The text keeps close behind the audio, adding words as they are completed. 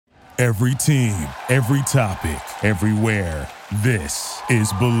Every team, every topic, everywhere. This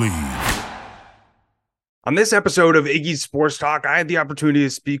is Believe. On this episode of Iggy's Sports Talk, I had the opportunity to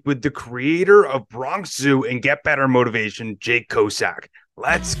speak with the creator of Bronx Zoo and Get Better Motivation, Jake Kosack.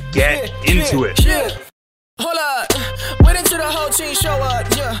 Let's get into it. Hold up. Wait until the whole team show up.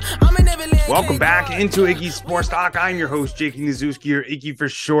 Yeah. Welcome back into Iggy's Sports Talk. I'm your host, Jake Nizuski, or Iggy for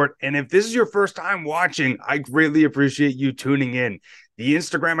short. And if this is your first time watching, I greatly appreciate you tuning in. The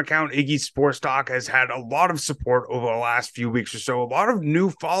Instagram account, Iggy's Sports Talk, has had a lot of support over the last few weeks or so, a lot of new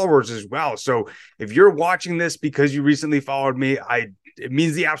followers as well. So if you're watching this because you recently followed me, it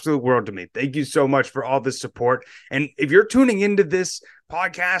means the absolute world to me. Thank you so much for all this support. And if you're tuning into this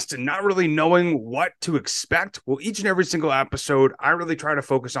podcast and not really knowing what to expect, well, each and every single episode, I really try to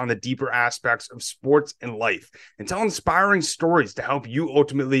focus on the deeper aspects of sports and life and tell inspiring stories to help you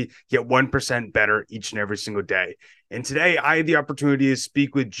ultimately get 1% better each and every single day. And today I had the opportunity to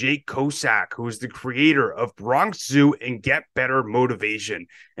speak with Jake Kosack, who is the creator of Bronx Zoo and Get Better Motivation.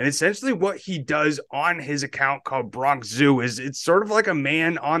 And essentially what he does on his account called Bronx Zoo is it's sort of like a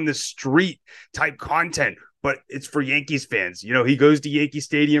man on the street type content, but it's for Yankees fans. You know, he goes to Yankee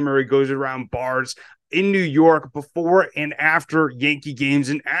Stadium or he goes around bars in New York before and after Yankee games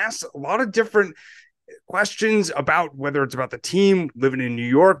and asks a lot of different questions about whether it's about the team, living in New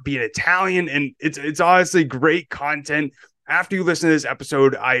York, being Italian, and it's honestly great content. After you listen to this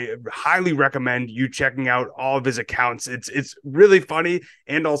episode, I highly recommend you checking out all of his accounts. It's really funny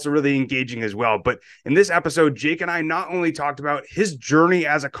and also really engaging as well. But in this episode, Jake and I not only talked about his journey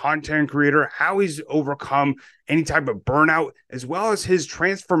as a content creator, how he's overcome any type of burnout, as well as his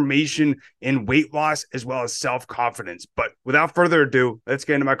transformation in weight loss, as well as self-confidence. But without further ado, let's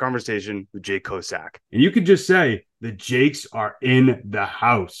get into my conversation with Jake Kosack. And you could just say the Jakes are in the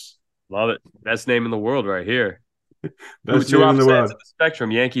house. Love it. Best name in the world right here. Best two name in the opposite world. ends of the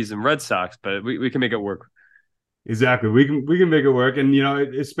spectrum, Yankees and Red Sox, but we can make it work. Exactly. We can make it work. And, you know,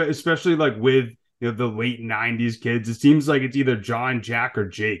 especially like with, you know, the late 90s kids, it seems like it's either John, Jack, or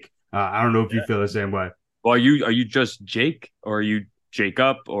Jake. I don't know if you feel the same way. Well, are you just Jake, or are you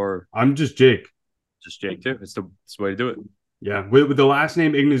Jacob, or I'm just Jake. Just Jake too? It's the way to do it. Yeah. With the last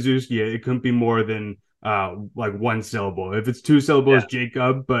name Ignazuski, it couldn't be more than like one syllable. If it's two syllables,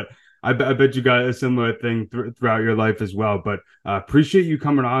 Jacob, but I bet you got a similar thing throughout your life as well. But appreciate you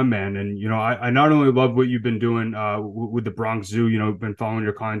coming on, man. And, you know, I not only love what you've been doing with the Bronx Zoo, you know, been following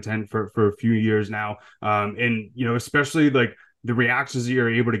your content for a few years now. And, you know, especially like the reactions that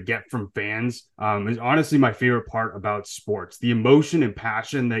you're able to get from fans is honestly my favorite part about sports. The emotion and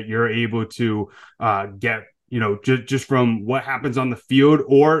passion that you're able to get, you know, just from what happens on the field,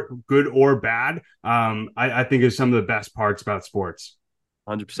 or good or bad, I think is some of the best parts about sports.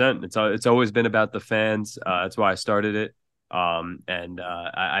 100%. It's always been about the fans. That's why I started it.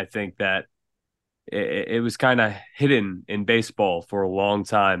 I think that it was kind of hidden in baseball for a long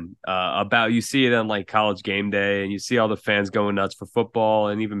time. You see it on like College Game Day, and you see all the fans going nuts for football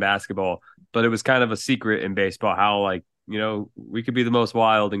and even basketball. But it was kind of a secret in baseball how, like, you know, we could be the most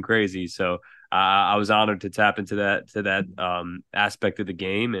wild and crazy. So I was honored to tap into that aspect of the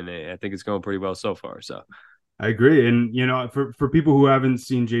game, and I think it's going pretty well so far. So. I agree. And, you know, for people who haven't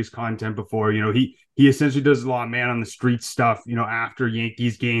seen Jay's content before, you know, he essentially does a lot of man on the street stuff, you know, after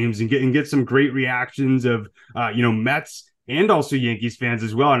Yankees games, and get some great reactions of, you know, Mets and also Yankees fans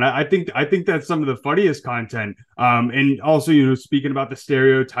as well. And I think that's some of the funniest content. And also, you know, speaking about the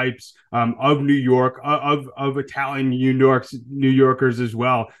stereotypes of New York, of Italian New Yorkers as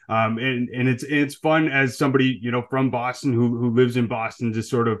well. And it's fun as somebody, you know, from Boston who lives in Boston to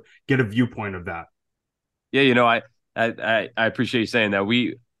sort of get a viewpoint of that. Yeah, you know, I appreciate you saying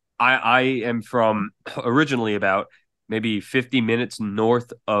that. I am from originally about maybe 50 minutes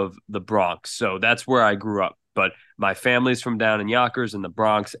north of the Bronx, so that's where I grew up. But my family's from down in Yonkers in the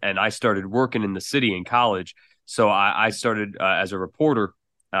Bronx, and I started working in the city in college. So I started as a reporter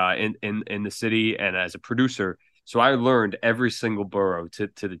in the city and as a producer. So I learned every single borough to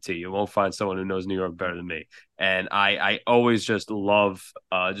the T. You won't find someone who knows New York better than me. And I always just love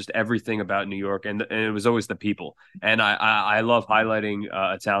just everything about New York. And it was always the people. And I love highlighting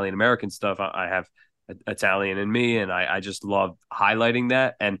Italian American stuff. I have Italian in me, and I just love highlighting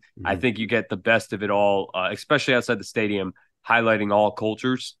that. And I think you get the best of it all, especially outside the stadium, highlighting all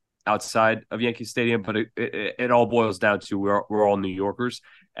cultures outside of Yankee Stadium. But it all boils down to we're all New Yorkers.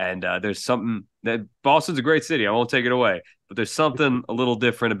 And there's something that Boston's a great city. I won't take it away, but there's something a little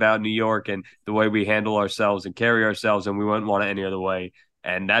different about New York and the way we handle ourselves and carry ourselves, and we wouldn't want it any other way.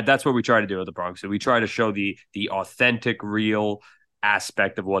 And that's what we try to do at the Bronx. So we try to show the authentic, real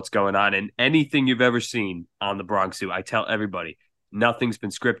aspect of what's going on. And anything you've ever seen on the Bronx Zoo, I tell everybody, Nothing's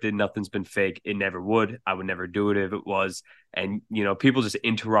been scripted. Nothing's been fake. It never would. I would never do it if it was. And, people just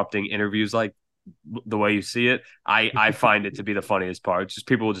interrupting interviews like the way you see it, I find it to be the funniest part. It's just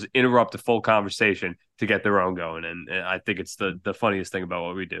people will just interrupt the full conversation to get their own going. And I think it's the funniest thing about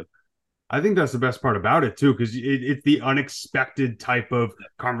what we do. I think that's the best part about it too, because it's the unexpected type of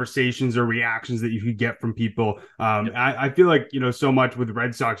conversations or reactions that you could get from people. I feel like so much with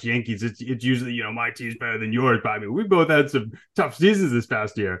Red Sox Yankees, it's usually my team's better than yours. But I mean, we both had some tough seasons this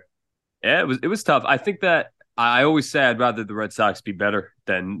past year. Yeah, it was tough. I think that I always say I'd rather the Red Sox be better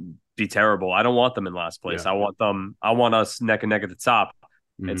than be terrible. I don't want them in last place. Yeah. I want us neck and neck at the top.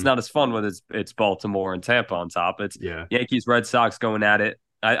 Mm-hmm. It's not as fun when it's Baltimore and Tampa on top. It's Yeah. Yankees, Red Sox going at it.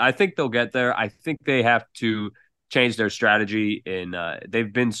 I think they'll get there. I think they have to change their strategy.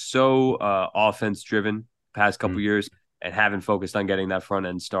 They've been so offense driven past couple years and haven't focused on getting that front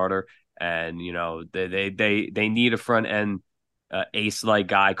end starter. And they need a front end ace like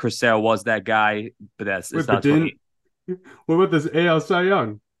guy. Chris Sale was that guy, but it's not. What about this AL Cy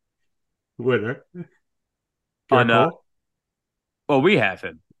Young winner? Well, we have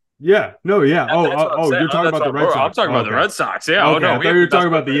him. Yeah. No, yeah. You're talking about the Red Sox. I'm talking about the Red Sox. Yeah. Okay. I thought you were talking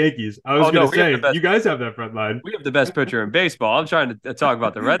about the Yankees. I was going to say, you guys have that front line. We have the best pitcher in baseball. I'm trying to talk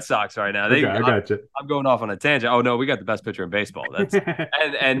about the Red Sox right now. I got you. I'm going off on a tangent. Oh, no, we got the best pitcher in baseball. That's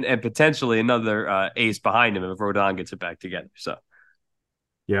and potentially another ace behind him if Rodon gets it back together. So.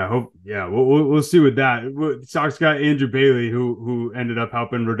 Yeah, we'll see with that. Sox got Andrew Bailey, who ended up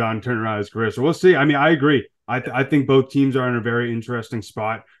helping Rodon turn around his career. So we'll see. I mean, I agree. I think both teams are in a very interesting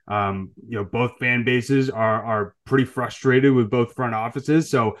spot. Both fan bases are pretty frustrated with both front offices.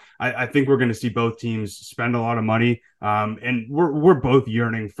 So I think we're going to see both teams spend a lot of money. And we're both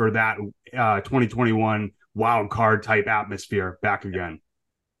yearning for that 2021 wild card type atmosphere back again.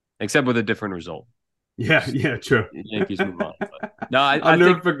 Except with a different result. Yeah, true. Yankees move on. No, I'll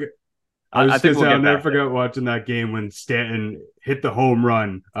never forget. I'll never forget watching that game when Stanton hit the home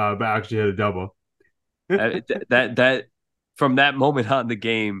run, but actually hit a double. that from that moment on, the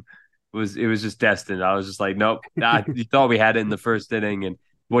game was just destined. I was just like, nope. You thought we had it in the first inning, and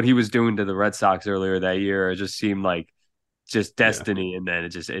what he was doing to the Red Sox earlier that year, it just seemed like just destiny, and then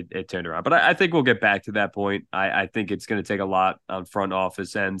it turned around. But I think we'll get back to that point. I think it's going to take a lot on front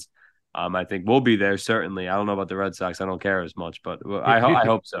office ends. I think we'll be there, certainly. I don't know about the Red Sox. I don't care as much, but I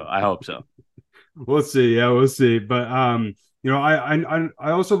hope so. I hope so. We'll see. Yeah, we'll see. But I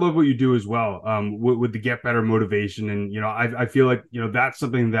also love what you do as well. With the Get Better motivation, and I feel like that's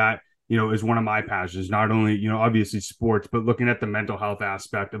something that is one of my passions. Not only obviously sports, but looking at the mental health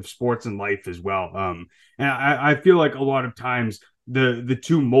aspect of sports and life as well. And I feel like a lot of times the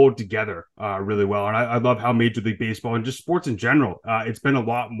two mold together really well. And I love how Major League Baseball and just sports in general, it's been a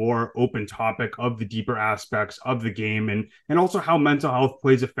lot more open topic of the deeper aspects of the game, and also how mental health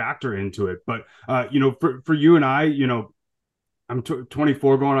plays a factor into it. But for you and I, I'm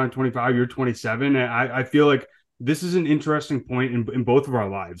 24 going on 25, you're 27. And I feel like this is an interesting point in both of our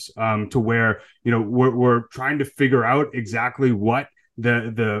lives, to where, we're trying to figure out exactly what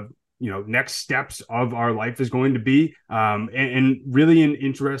the next steps of our life is going to be, and really in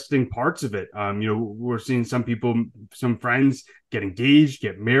interesting parts of it. We're seeing some friends get engaged,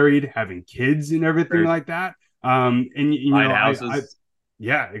 get married, having kids and everything like that.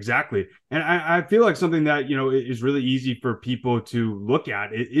 Yeah, exactly. And I feel like something that, is really easy for people to look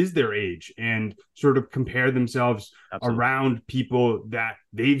at is their age and sort of compare themselves around people that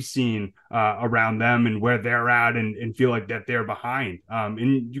they've seen around them and where they're at, and feel like that they're behind.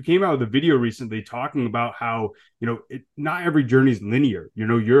 And you came out with a video recently talking about how, not every journey is linear.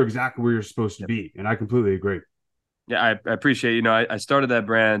 You're exactly where you're supposed to be. And I completely agree. Yeah, I appreciate, I started that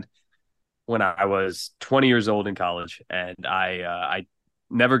brand when I was 20 years old in college, and I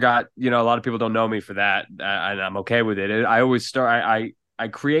never got, a lot of people don't know me for that, and I'm okay with it. I always I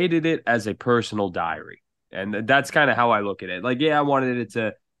created it as a personal diary, and that's kind of how I look at it. Like, yeah, I wanted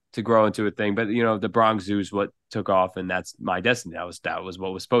it to grow into a thing, but the Bronx Zoo is what took off, and that's my destiny. That was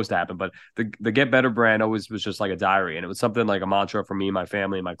what was supposed to happen. But the Get Better brand always was just like a diary, and it was something like a mantra for me, my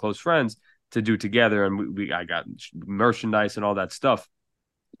family, and my close friends to do together. And I got merchandise and all that stuff.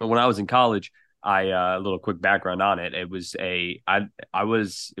 But when I was in college, a little quick background on it. It was February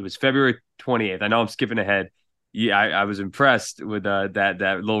 28th. I know I'm skipping ahead. Yeah, I was impressed with that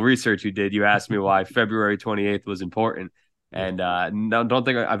little research you did. You asked me why February 28th was important, and don't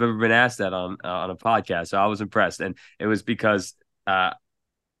think I've ever been asked that on a podcast. So I was impressed, and it was because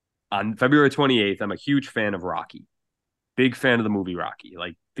on February 28th, I'm a huge fan of Rocky, big fan of the movie Rocky,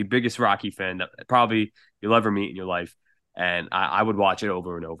 like the biggest Rocky fan that probably you'll ever meet in your life. And I would watch it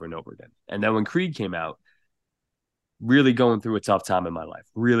over and over and over again. And then when Creed came out, really going through a tough time in my life,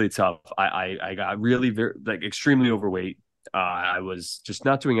 really tough. I got really extremely overweight. I was just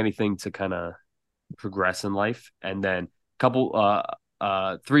not doing anything to kind of progress in life. And then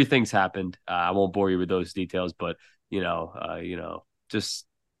three things happened. I won't bore you with those details, but just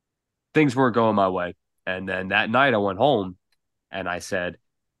things weren't going my way. And then that night I went home and I said,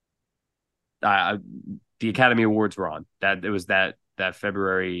 the Academy Awards were on. That it was that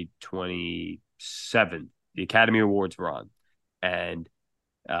February 27th. The Academy Awards were on, and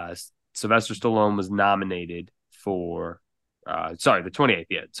Sylvester Stallone was nominated for. The 28th.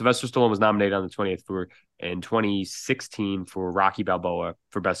 Yeah, Sylvester Stallone was nominated on the 28th in 2016 for Rocky Balboa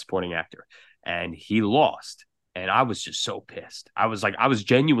for Best Supporting Actor, and he lost. And I was just so pissed. I was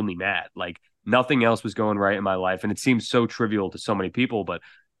genuinely mad. Like nothing else was going right in my life, and it seems so trivial to so many people, but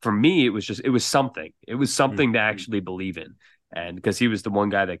for me, it was something. It was something to actually believe in. And because he was the one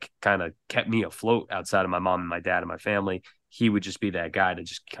guy that kind of kept me afloat outside of my mom and my dad and my family, he would just be that guy to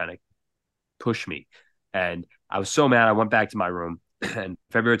just kind of push me. And I was so mad. I went back to my room, and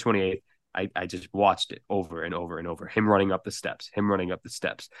February 28th, I just watched it over and over and over. Him running up the steps.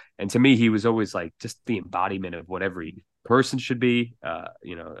 And to me, he was always like just the embodiment of what every person should be.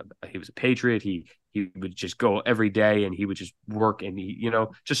 He was a patriot. He would just go every day and he would just work, and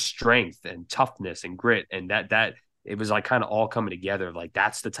just strength and toughness and grit. And that it was like kind of all coming together. Like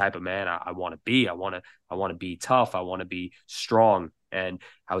that's the type of man I want to be. I want to be tough. I want to be strong. And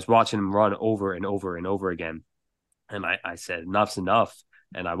I was watching him run over and over and over again. And I said, enough's enough.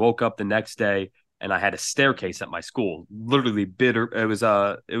 And I woke up the next day and I had a staircase at my school, literally bitter. It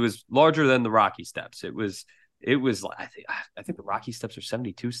was larger than the Rocky steps. It was like, I think the Rocky steps are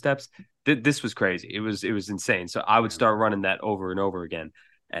 72 steps. This was crazy. It was insane. So I would start running that over and over again.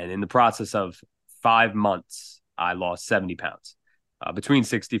 And in the process of 5 months, I lost 70 pounds, between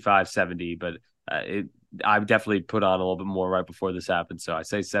 65, 70. But I definitely put on a little bit more right before this happened. So I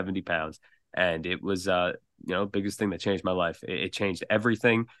say 70 pounds. And it was, biggest thing that changed my life. It changed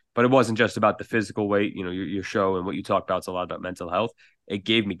everything, but it wasn't just about the physical weight. Your show and what you talk about is a lot about mental health. It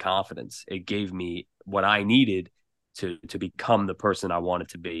gave me confidence. It gave me what I needed to become the person I wanted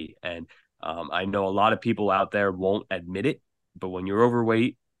to be. And I know a lot of people out there won't admit it, but when you're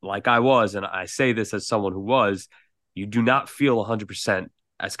overweight, like I was, and I say this as someone who was, you do not feel 100%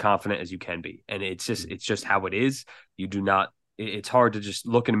 as confident as you can be. And it's just how it is. You do not, it's hard to just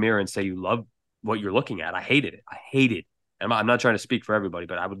look in a mirror and say you love what you're looking at. I hated it. And I'm not trying to speak for everybody,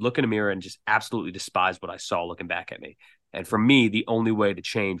 but I would look in a mirror and just absolutely despise what I saw looking back at me. And for me, the only way to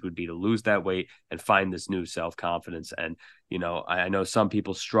change would be to lose that weight and find this new self-confidence. And, I know some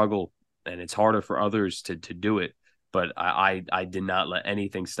people struggle and it's harder for others to do it, but I did not let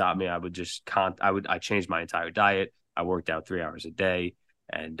anything stop me. I would just, I changed my entire diet. I worked out 3 hours a day.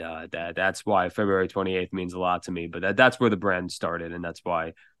 And that's why February 28th means a lot to me, but that's where the brand started. And that's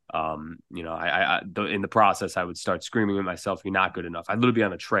why, in the process, I would start screaming at myself, "You're not good enough." I'd literally be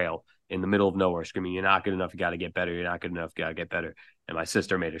on a trail in the middle of nowhere screaming, "You're not good enough. You got to get better. You're not good enough. You got to get better." And my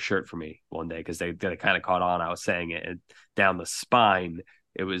sister made a shirt for me one day because they kind of caught on. I was saying it, and down the spine,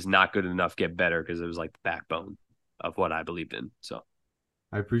 it was not good enough. Get better, because it was like the backbone of what I believed in. So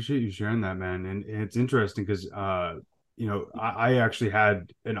I appreciate you sharing that, man. And it's interesting because, I actually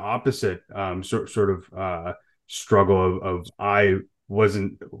had an opposite sort of struggle of I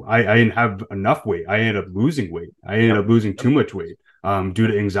didn't have enough weight. I ended up losing weight. I ended up losing too much weight due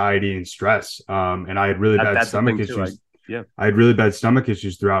to anxiety and stress. And I had really bad stomach issues. I had really bad stomach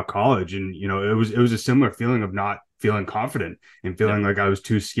issues throughout college. And, it was a similar feeling of not feeling confident and feeling like I was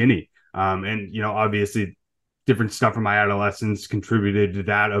too skinny. And, obviously different stuff from my adolescence contributed to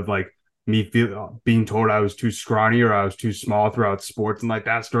that, of like me being told I was too scrawny or I was too small throughout sports and like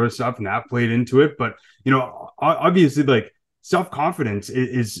that sort of stuff. And that played into it. But, obviously, like, self-confidence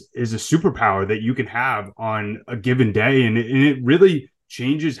is a superpower that you can have on a given day. And it really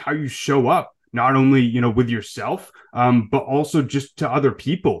changes how you show up, not only, with yourself, but also just to other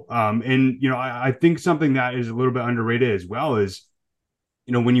people. I think something that is a little bit underrated as well is,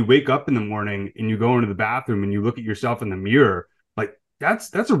 when you wake up in the morning and you go into the bathroom and you look at yourself in the mirror, like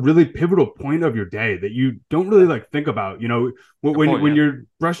that's a really pivotal point of your day that you don't really like think about, when you're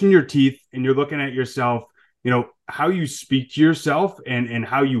brushing your teeth and you're looking at yourself, how you speak to yourself and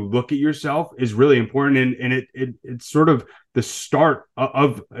how you look at yourself is really important. And it's sort of the start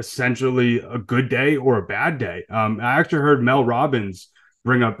of essentially a good day or a bad day. I actually heard Mel Robbins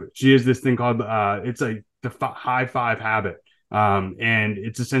bring up, she has this thing called, it's like the high five habit. And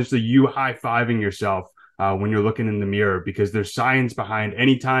it's essentially you high-fiving yourself when you're looking in the mirror, because there's science behind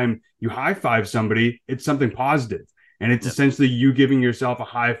anytime you high-five somebody, it's something positive. And it's essentially you giving yourself a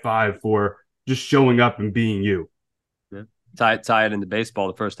high five for just showing up and being you. tie it into baseball.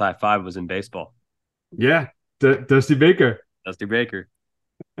 The first high five was in baseball. Yeah, Dusty Baker. Dusty Baker.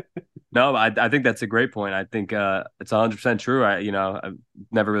 No, I think that's a great point. I think it's 100% true. I've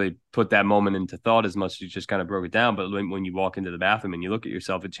never really put that moment into thought as much as you just kind of broke it down. But when you walk into the bathroom and you look at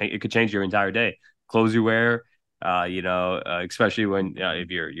yourself, it could change your entire day. Clothes you wear, especially when if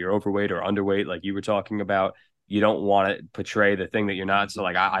you're overweight or underweight, like you were talking about, you don't want to portray the thing that you're not. So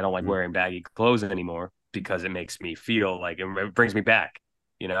like I don't like wearing baggy clothes anymore because it makes me feel like it brings me back.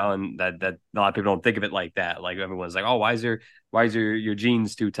 And that a lot of people don't think of it like that. Like everyone's like, oh, why is your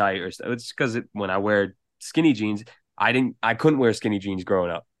jeans too tight? Or it's because when I wear skinny jeans, I couldn't wear skinny jeans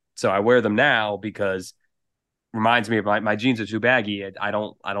growing up, so I wear them now because it reminds me of my jeans are too baggy. I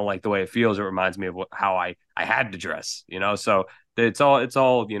don't like the way it feels. It reminds me of how I had to dress. So it's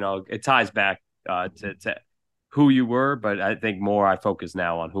all it ties back to who you were, but I think more I focus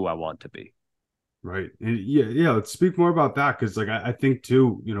now on who I want to be. Right. And yeah. Let's speak more about that because, like, I think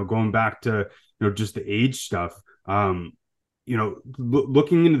too, going back to just the age stuff. Looking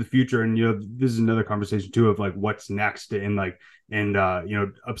into the future, and this is another conversation too of like what's next, and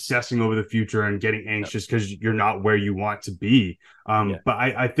obsessing over the future and getting anxious because you're not where you want to be. But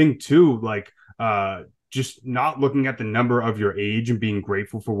I think too, like, just not looking at the number of your age and being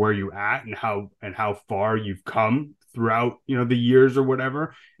grateful for where you at and how far you've come throughout the years or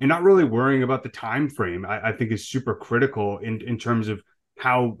whatever, and not really worrying about the time frame. I think is super critical in terms of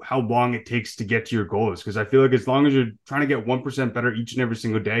how long it takes to get to your goals, because I feel like as long as you're trying to get 1% better each and every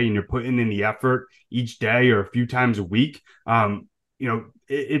single day and you're putting in the effort each day or a few times a week,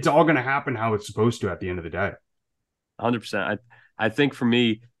 it's all going to happen how it's supposed to at the end of the day. 100%. I think for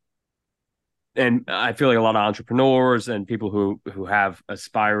me, and I feel like a lot of entrepreneurs and people who have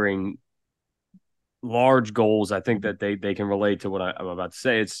aspiring large goals, I think that they can relate to what I'm about to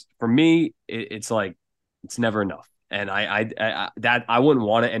say. It's for me, it's like it's never enough, and I wouldn't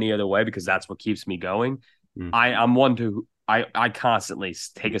want it any other way because that's what keeps me going. I'm one to I constantly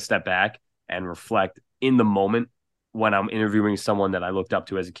take a step back and reflect in the moment when I'm interviewing someone that I looked up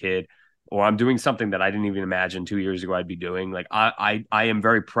to as a kid, or I'm doing something that I didn't even imagine 2 years ago I'd be doing. Like I am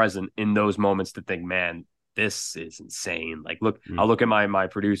very present in those moments to think, man, this is insane. Like, I'll look at my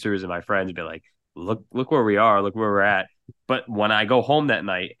producers and my friends and be like, look where we are, look where we're at. But when I go home that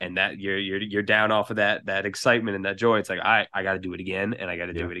night and that you're down off of that excitement and that joy, it's like I got to do it again and I got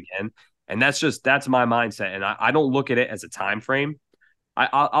to do it again. And that's my mindset. And I don't look at it as a time frame.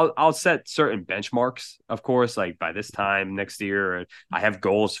 I'll set certain benchmarks, of course, like by this time next year, I have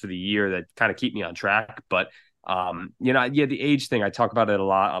goals for the year that kind of keep me on track. But the age thing, I talk about it a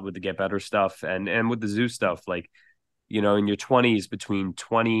lot with the Get Better stuff and with the Zoo stuff. Like, in your 20s, between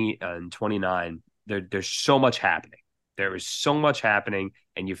 20 and 29, there's so much happening. There is so much happening,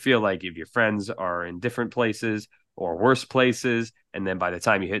 and you feel like if your friends are in different places or worse places, and then by the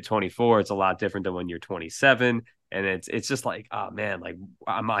time you hit 24, it's a lot different than when you're 27. And it's just like, oh man, like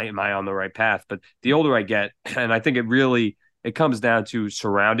am I on the right path? But the older I get, and I think it comes down to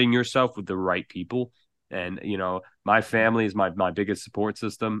surrounding yourself with the right people. And my family is my biggest support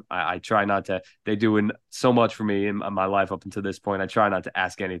system. I try not to. They're doing so much for me in my life up until this point. I try not to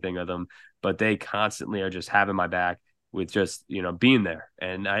ask anything of them, but they constantly are just having my back with just being there.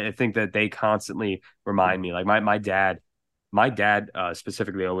 And I think that they constantly remind me, like my dad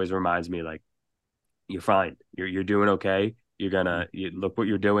specifically always reminds me, like, you're fine. You're doing okay. You look what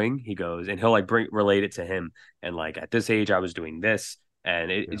you're doing. He goes, and he'll like relate it to him. And like at this age, I was doing this,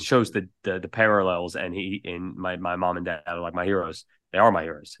 and it shows the parallels. And my mom and dad are like my heroes. They are my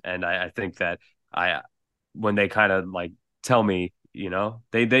heroes. And I think that when they kind of like tell me,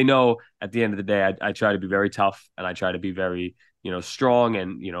 they know at the end of the day, I try to be very tough and I try to be very, strong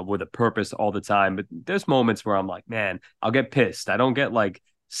and, with a purpose all the time. But there's moments where I'm like, man, I'll get pissed. I don't get like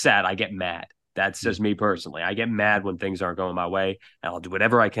sad. I get mad. That's just me personally. I get mad when things aren't going my way, and I'll do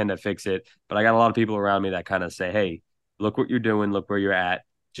whatever I can to fix it. But I got a lot of people around me that kind of say, hey, look what you're doing. Look where you're at.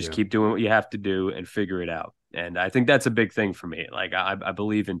 Just keep doing what you have to do and figure it out. And I think that's a big thing for me. Like I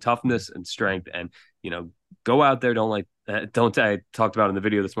believe in toughness and strength, and, go out there. I talked about in the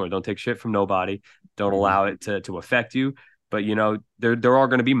video this morning, don't take shit from nobody. Don't allow it to affect you. But, there are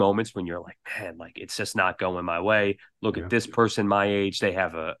going to be moments when you're like, man, like it's just not going my way. Look at this person my age. They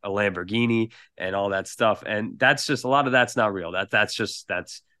have a Lamborghini and all that stuff. And that's just, a lot of that's not real.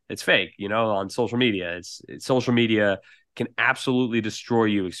 It's fake, on social media. Social media can absolutely destroy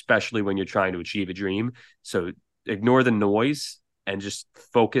you, especially when you're trying to achieve a dream. So ignore the noise and just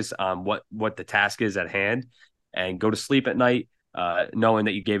focus on what the task is at hand, and go to sleep at night knowing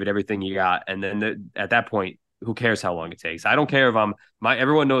that you gave it everything you got. And then at that point, who cares how long it takes? I don't care if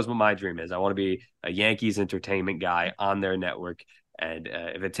everyone knows what my dream is. I want to be a Yankees entertainment guy on their network. And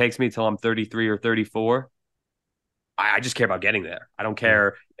if it takes me till I'm 33 or 34, I just care about getting there. I don't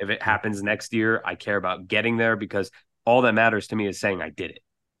care if it happens next year. I care about getting there because all that matters to me is saying I did it.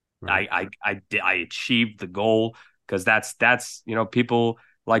 Right. I achieved the goal, because that's people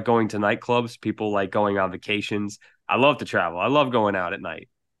like going to nightclubs, people like going on vacations. I love to travel. I love going out at night.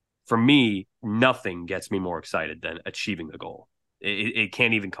 For me, nothing gets me more excited than achieving the goal. It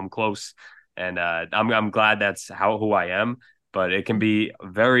can't even come close. And I'm glad that's who I am, but it can be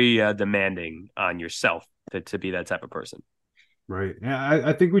very demanding on yourself to be that type of person. Right. Yeah,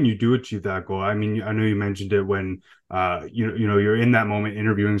 I think when you do achieve that goal, I mean, I know you mentioned it when you're in that moment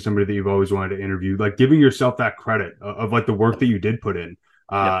interviewing somebody that you've always wanted to interview, like giving yourself that credit of like the work that you did put in.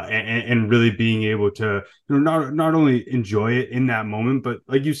 And really being able to, not only enjoy it in that moment, but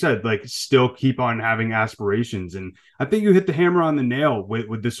like you said, like still keep on having aspirations. And I think you hit the hammer on the nail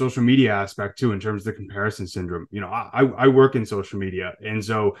with the social media aspect too, in terms of the comparison syndrome. I work in social media, and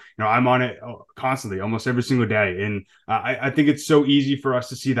so I'm on it constantly, almost every single day. And I think it's so easy for us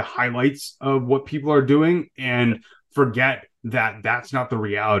to see the highlights of what people are doing and forget that that's not the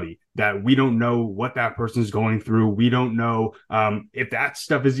reality, that we don't know what that person's going through. We don't know if that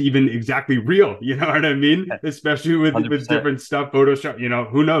stuff is even exactly real. You know what I mean? Especially with different stuff,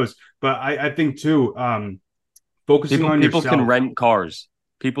 Photoshop, who knows? But I think too, focusing on people yourself. Can rent cars.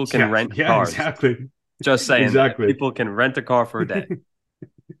 People can rent cars. Exactly. Just saying exactly. that. People can rent a car for a day.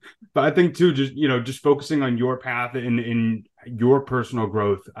 But I think too, just focusing on your path in your personal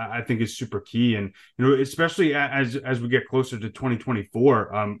growth, I think is super key. And especially as we get closer to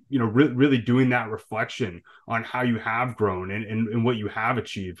 2024, really doing that reflection on how you have grown and what you have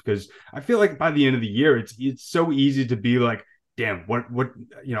achieved. Because I feel like by the end of the year, it's so easy to be like, damn, what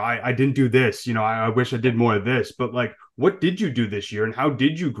I didn't do this. I wish I did more of this. But like, what did you do this year, and how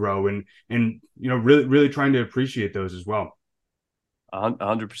did you grow? And really trying to appreciate those as well.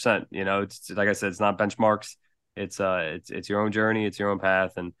 100%. It's like I said, it's not benchmarks. It's your own journey. It's your own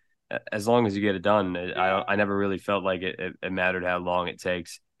path. And as long as you get it done, I never really felt like it mattered how long it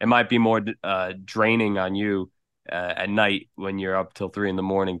takes. It might be more draining on you at night when you're up till 3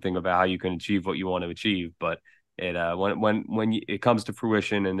 a.m. thinking about how you can achieve what you want to achieve. But it comes to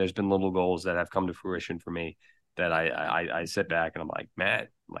fruition, and there's been little goals that have come to fruition for me, that I sit back and I'm like, man,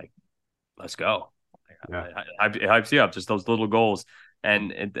 like, let's go. Yeah. It hypes you up, just those little goals,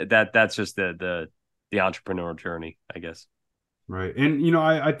 and that's just the entrepreneur journey, I guess. Right. And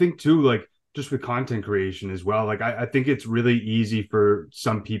I think too, like, just with content creation as well, like I think it's really easy for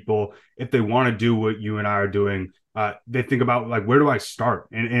some people, if they want to do what you and I are doing, they think about like, where do I start?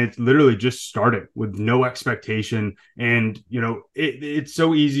 And it's literally just start it with no expectation. And it's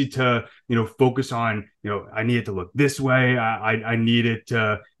so easy to focus on I need it to look this way, I need it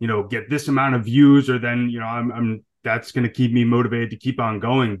to get this amount of views, or then I'm that's going to keep me motivated to keep on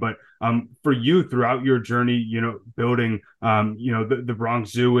going. But for you throughout your journey, building, the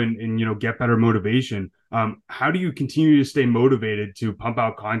Bronx Zoo and Get Better Motivation, how do you continue to stay motivated to pump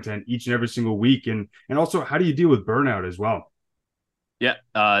out content each and every single week? And also, how do you deal with burnout as well? Yeah.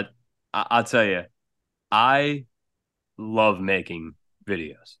 I'll tell you, I love making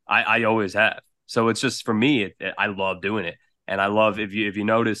videos. I always have. So it's just, for me, I love doing it. And I love, if you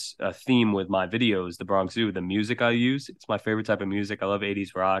notice a theme with my videos, the Bronx Zoo, the music I use, it's my favorite type of music. I love 80s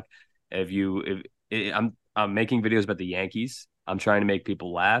rock. I'm making videos about the Yankees. I'm trying to make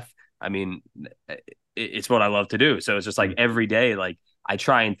people laugh. I mean, it's what I love to do. So it's just like every day, like I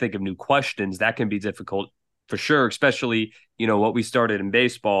try and think of new questions. That can be difficult for sure, especially, what we started in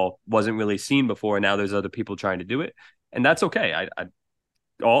baseball wasn't really seen before. And now there's other people trying to do it. And that's okay.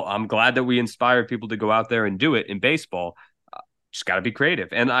 I'm glad that we inspired people to go out there and do it in baseball. Just got to be creative.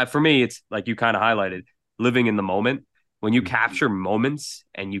 And for me, it's like you kind of highlighted, living in the moment. When you capture moments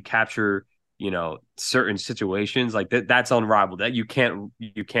and you capture, certain situations, like that's unrivaled. That you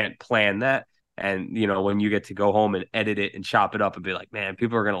can't plan that. And, when you get to go home and edit it and chop it up and be like, man,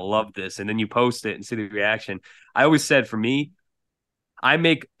 people are going to love this. And then you post it and see the reaction. I always said, for me, I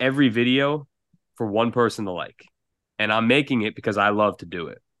make every video for one person to like, and I'm making it because I love to do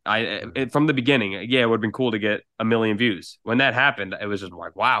it. From the beginning, it would have been cool to get 1 million views. When that happened, it was just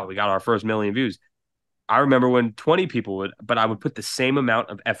like, wow, we got our first 1 million views. I remember when 20 people would, but I would put the same amount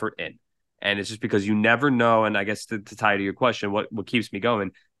of effort in. And it's just because you never know. And I guess to tie to your question, what keeps me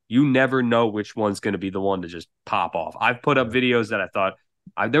going, you never know which one's going to be the one to just pop off. I've put up videos that I thought,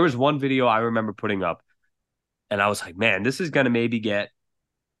 there was one video I remember putting up, and I was like, man, this is going to maybe get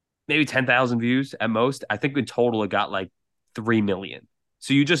 10,000 views at most. I think in total it got like 3 million.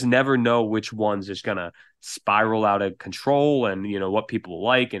 So you just never know which one's just gonna spiral out of control, and what people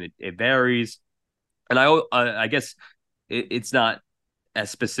like, and it varies. And I guess it's not as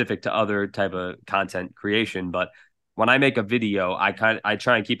specific to other type of content creation, but when I make a video, I try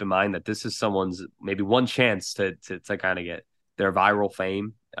and keep in mind that this is someone's maybe one chance to kind of get their viral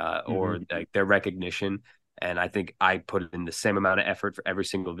fame or like their recognition. And I think I put in the same amount of effort for every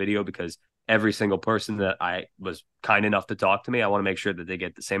single video, because every single person that I was kind enough to talk to me, I want to make sure that they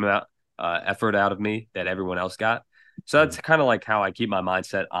get the same amount effort out of me that everyone else got. So that's kind of like how I keep my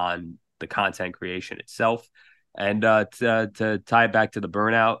mindset on the content creation itself. And to tie it back to the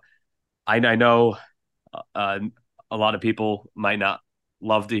burnout, I know uh, a lot of people might not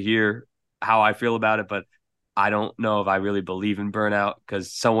love to hear how I feel about it, but I don't know if I really believe in burnout,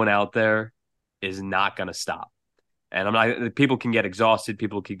 because someone out there is not going to stop. And I'm not, people can get exhausted,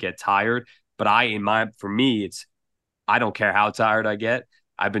 people can get tired, but for me, I don't care how tired I get.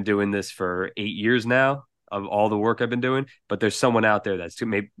 I've been doing this for 8 years now of all the work I've been doing, but there's someone out there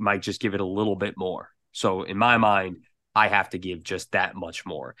might just give it a little bit more. So in my mind, I have to give just that much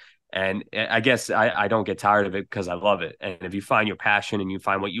more. And I guess I don't get tired of it because I love it. And if you find your passion and you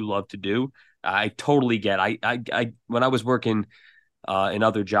find what you love to do, I totally get. I when I was working in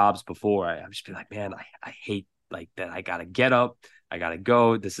other jobs before, I just be like, man, I hate like that. I gotta get up, I gotta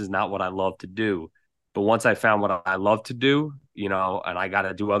go. This is not what I love to do. But once I found what I love to do, and I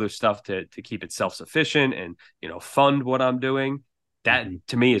gotta do other stuff to keep it self sufficient and fund what I'm doing. That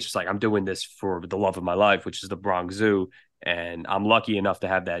to me, it's just like I'm doing this for the love of my life, which is the Bronx Zoo, and I'm lucky enough to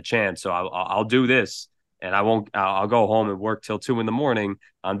have that chance. So I'll do this, and I'll go home and work till 2 a.m.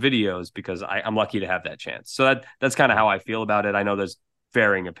 on videos because I'm lucky to have that chance. So that's kind of how I feel about it. I know there's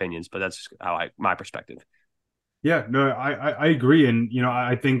varying opinions, but that's how my perspective. Yeah, no, I agree. And,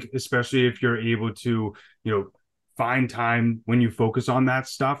 I think especially if you're able to, find time when you focus on that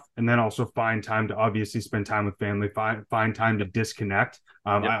stuff, and then also find time to obviously spend time with family, find time to disconnect.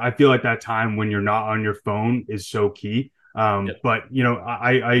 Yep. I feel like that time when you're not on your phone is so key. But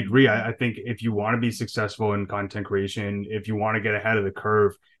I agree. I think if you want to be successful in content creation, if you want to get ahead of the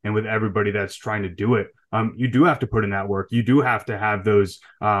curve, and with everybody that's trying to do it, you do have to put in that work. You do have to have those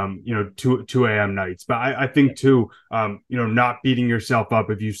 2 a.m. nights. But I think too, not beating yourself up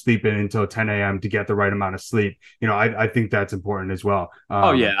if you sleep in until 10 a.m. to get the right amount of sleep. I think that's important as well.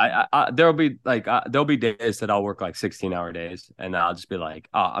 Oh yeah, there'll be days that I'll work like 16-hour days, and I'll just be like,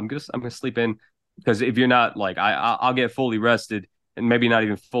 oh, I'm gonna sleep in. Because if you're not like, I'll get fully rested, and maybe not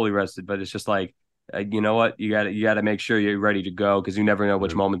even fully rested, but it's just like, you know what, you got to make sure you're ready to go, because you never know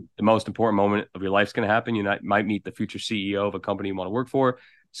which moment, the most important moment of your life's going to happen. You might meet the future CEO of a company you want to work for,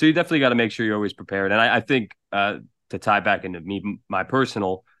 so you definitely got to make sure you're always prepared. And I think to tie back into my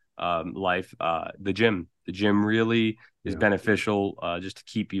personal life, the gym really is beneficial, just to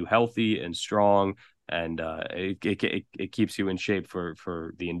keep you healthy and strong. And it keeps you in shape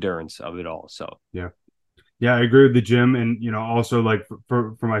for the endurance of it all. So yeah, I agree with the gym. And also like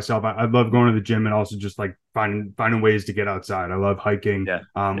for myself, I love going to the gym, and also just like finding ways to get outside. I love hiking.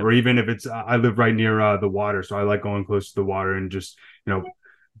 Or even if it's I live right near the water, so I like going close to the water and just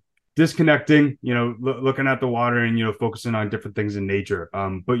disconnecting, looking at the water and focusing on different things in nature.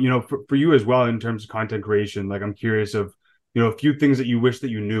 But for you as well, in terms of content creation, like I'm curious of a few things that you wish that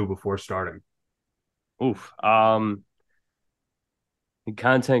you knew before starting. Oof. In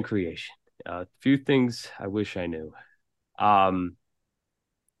content creation, a few things I wish I knew. I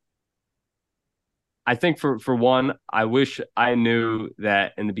think for one, I wish I knew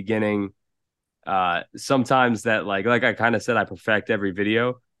that in the beginning. Sometimes that like I kind of said, I perfect every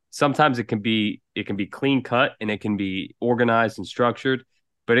video. Sometimes it can be clean cut and it can be organized and structured,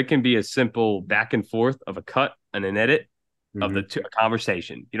 but it can be a simple back and forth of a cut and an edit of the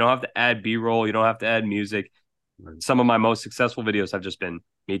conversation. You don't have to add B-roll. You don't have to add music. Some of my most successful videos have just been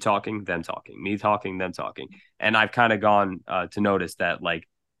me talking, them talking, me talking, them talking. And I've kind of gone to notice that like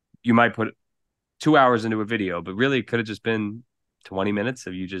you might put 2 hours into a video, but really it could have just been 20 minutes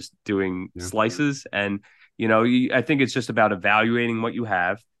of you just doing slices. And, I think it's just about evaluating what you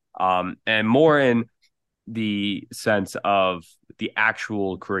have, and more in the sense of the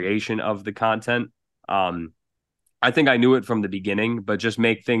actual creation of the content. I think I knew it from the beginning, but just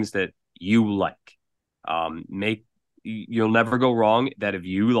make things that you like. You'll never go wrong that if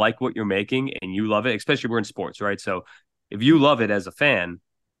you like what you're making and you love it, especially we're in sports, right? So if you love it as a fan,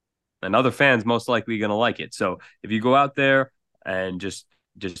 another fan's most likely going to like it. So if you go out there and just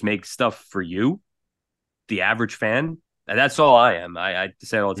make stuff for you, the average fan, and that's all I am. I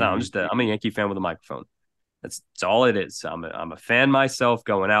say it all the time. I'm a Yankee fan with a microphone. That's all it is. I'm a fan myself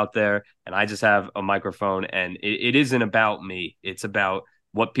going out there, and I just have a microphone, and it isn't about me. It's about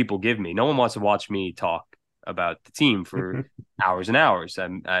what people give me. No one wants to watch me talk about the team for hours and hours.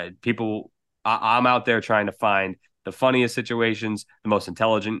 I'm out there trying to find the funniest situations, the most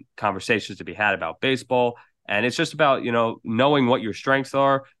intelligent conversations to be had about baseball. And it's just about, knowing what your strengths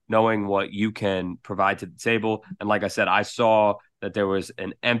are, knowing what you can provide to the table. And like I said, I saw that there was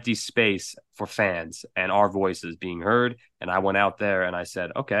an empty space for fans and our voices being heard. And I went out there and I said,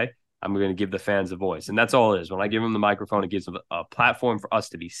 okay, I'm going to give the fans a voice. And that's all it is. When I give them the microphone, it gives them a platform for us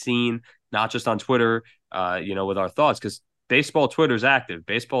to be seen, not just on Twitter, with our thoughts, because baseball Twitter is active.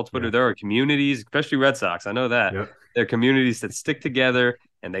 Baseball Twitter, There are communities, especially Red Sox. I know that. Yep. There are communities that stick together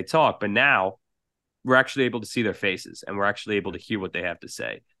and they talk. But now we're actually able to see their faces and we're actually able to hear what they have to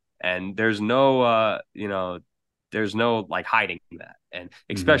say. And there's no, there's no like hiding that. And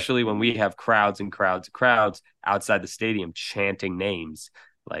especially when we have crowds and crowds and crowds outside the stadium chanting names,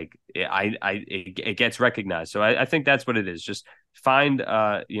 like it gets recognized. So I think that's what it is. Just find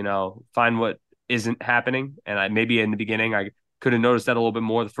what isn't happening. And maybe in the beginning, I could have noticed that a little bit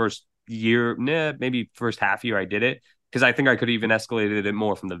more the first year, maybe first half year I did it. Because I think I could have even escalated it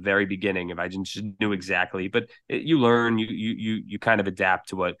more from the very beginning if I just knew exactly. But you learn, you kind of adapt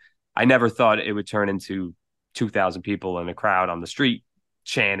to what. I never thought it would turn into 2,000 people in a crowd on the street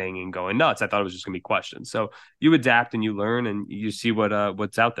chanting and going nuts. I thought it was just going to be questions. So you adapt and you learn and you see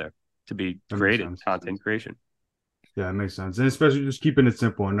what's out there to be created, content creation. Yeah, it makes sense. And especially just keeping it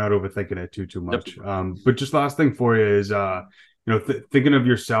simple and not overthinking it too much. Yep. But just last thing for you is, thinking of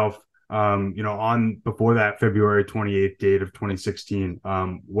yourself, on before that February 28th date of 2016,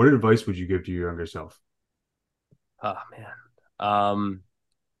 what advice would you give to your younger self? Oh, man.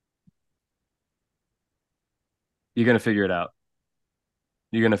 You're going to figure it out.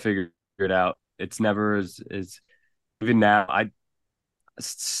 You're going to figure it out. It's never as even now,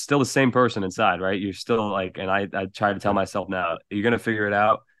 still the same person inside, right? You're still like, and I try to tell myself now, you're going to figure it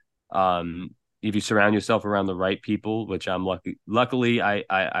out. If you surround yourself around the right people, which I'm luckily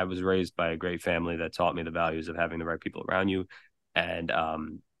I was raised by a great family that taught me the values of having the right people around you. And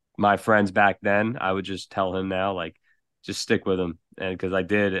my friends back then, I would just tell him now, like, just stick with them. And because I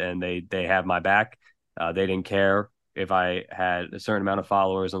did, and they have my back. They didn't care if I had a certain amount of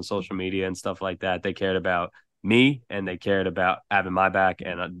followers on social media and stuff like that. They cared about me and they cared about having my back.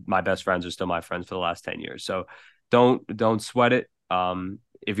 And my best friends are still my friends for the last 10 years. So don't sweat it.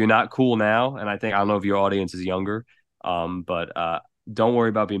 If you're not cool now, and I don't know if your audience is younger, but don't worry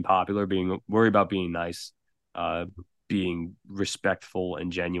about being popular, worry about being nice, being respectful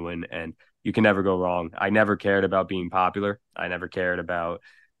and genuine, and you can never go wrong. I never cared about being popular. I never cared about,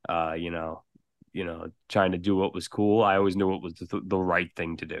 trying to do what was cool. I always knew what was the right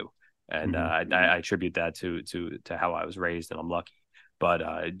thing to do. And I attribute that to how I was raised, and I'm lucky.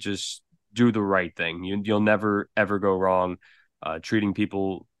 But just do the right thing. You'll never, ever go wrong treating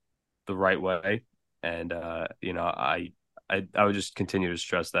people the right way. And, I would just continue to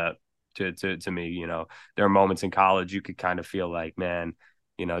stress that to me. There are moments in college you could kind of feel like, man,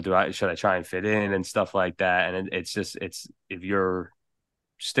 should I try and fit in and stuff like that? And it's if you're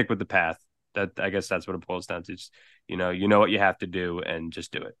stick with the path, that I guess that's what it boils down to. Just, you know what you have to do and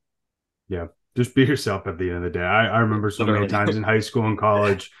just do it. Yeah. Just be yourself at the end of the day. I remember so many times in high school and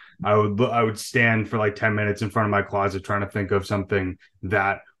college, I would stand for like 10 minutes in front of my closet trying to think of something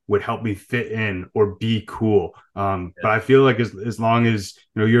that would help me fit in or be cool. But I feel like as long as,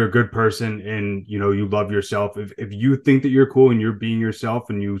 you're a good person and, you love yourself, if you think that you're cool and you're being yourself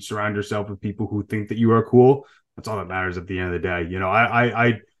and you surround yourself with people who think that you are cool, that's all that matters at the end of the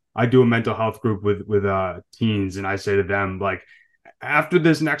day. I do a mental health group with teens, and I say to them, like, after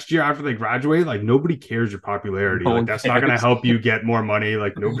this next year, after they graduate, like, nobody cares your popularity. Like, that's not going to help you get more money.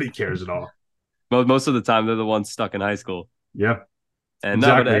 Like, nobody cares at all. Well, most of the time they're the ones stuck in high school. Yeah. And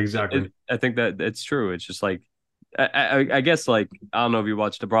exactly. I think that it's true. It's just like, I guess, like, I don't know if you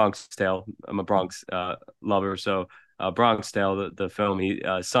watched The Bronx Tale. I'm a Bronx lover. So Bronx Tale, the film,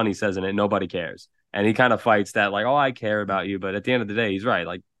 Sonny says in it, nobody cares. And he kind of fights that, like, oh, I care about you. But at the end of the day, he's right.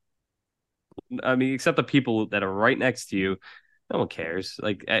 Like, I mean, except the people that are right next to you, no one cares.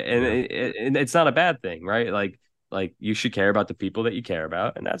 Like, and it's not a bad thing, right? Like you should care about the people that you care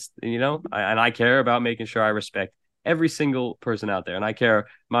about, and that's I care about making sure I respect every single person out there, and I care.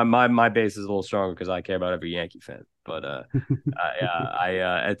 My base is a little stronger because I care about every Yankee fan. But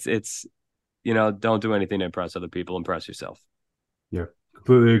it's don't do anything to impress other people. Impress yourself. Yeah.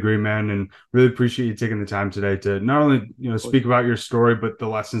 Completely agree, man, and really appreciate you taking the time today to not only speak about your story, but the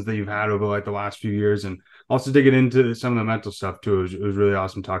lessons that you've had over like the last few years, and also digging into some of the mental stuff too. It was really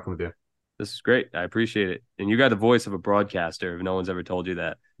awesome talking with you. This is great. I appreciate it. And you got the voice of a broadcaster if no one's ever told you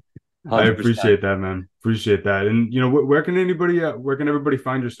that. 100%. I appreciate that, man. Appreciate that. And where can everybody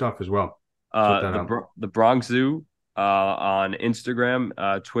find your stuff as well? The Bronx Zoo on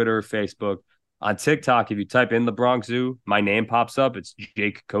Instagram, Twitter, Facebook, on TikTok. If you type in the Bronx Zoo, my name pops up. It's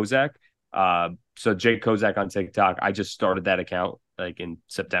Jake Kosack. So Jake Kosack on TikTok. I just started that account like in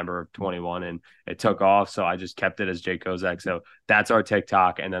September of 21 and it took off. So I just kept it as Jake Kosack. So that's our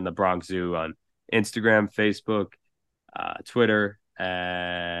TikTok. And then the Bronx Zoo on Instagram, Facebook, Twitter,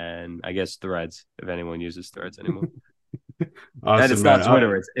 and I guess Threads, if anyone uses Threads anymore. Awesome, and it's not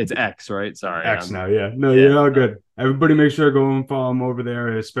Twitter, it's X, right? Sorry. X now, yeah. No, you're all good. Everybody make sure to go and follow him over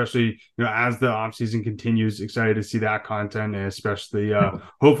there, especially as the offseason continues. Excited to see that content, and especially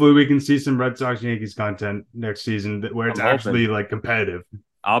hopefully we can see some Red Sox Yankees content next season where it's actually like competitive.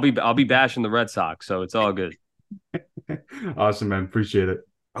 I'll be bashing the Red Sox, so it's all good. Awesome, man. Appreciate it.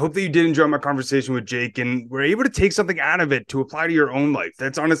 I hope that you did enjoy my conversation with Jake and were able to take something out of it to apply to your own life.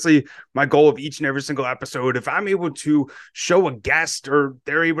 That's honestly my goal of each and every single episode. If I'm able to show a guest or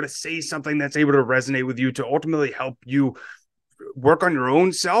they're able to say something that's able to resonate with you to ultimately help you work on your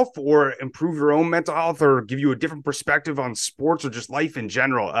own self or improve your own mental health or give you a different perspective on sports or just life in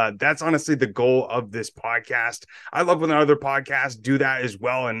general. That's honestly the goal of this podcast. I love when other podcasts do that as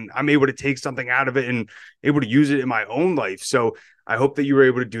well. And I'm able to take something out of it and able to use it in my own life. So I hope that you were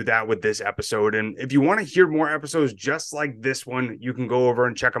able to do that with this episode. And if you want to hear more episodes just like this one, you can go over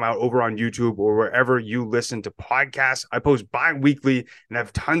and check them out over on YouTube or wherever you listen to podcasts. I post bi-weekly and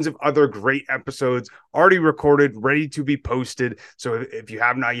have tons of other great episodes already recorded, ready to be posted. So if you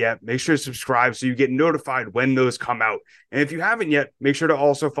have not yet, make sure to subscribe so you get notified when those come out. And if you haven't yet, make sure to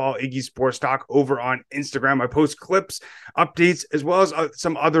also follow Iggy Sports Talk over on Instagram. I post clips, updates, as well as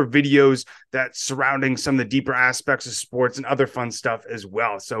some other videos that surrounding some of the deeper aspects of sports and other fun stuff as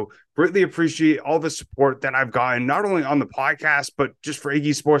well. So greatly appreciate all the support that I've gotten, not only on the podcast, but just for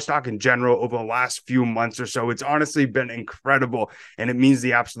Iggy Sports Talk in general over the last few months or so. It's honestly been incredible and it means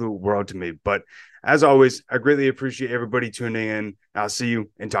the absolute world to me. But as always, I greatly appreciate everybody tuning in. I'll see you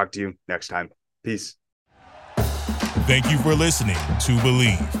and talk to you next time. Peace. Thank you for listening to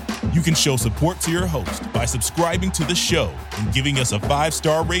Believe. You can show support to your host by subscribing to the show and giving us a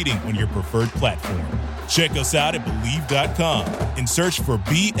 5-star rating on your preferred platform. Check us out at Believe.com and search for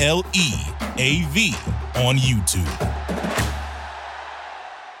BLEAV on YouTube.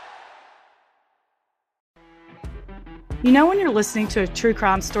 You know when you're listening to a true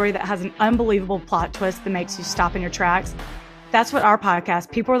crime story that has an unbelievable plot twist that makes you stop in your tracks? That's what our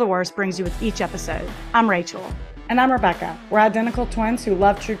podcast, People Are the Worst, brings you with each episode. I'm Rachel. And I'm Rebecca. We're identical twins who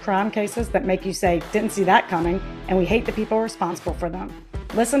love true crime cases that make you say, didn't see that coming, and we hate the people responsible for them.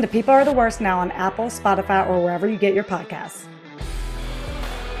 Listen to People Are the Worst now on Apple, Spotify, or wherever you get your podcasts.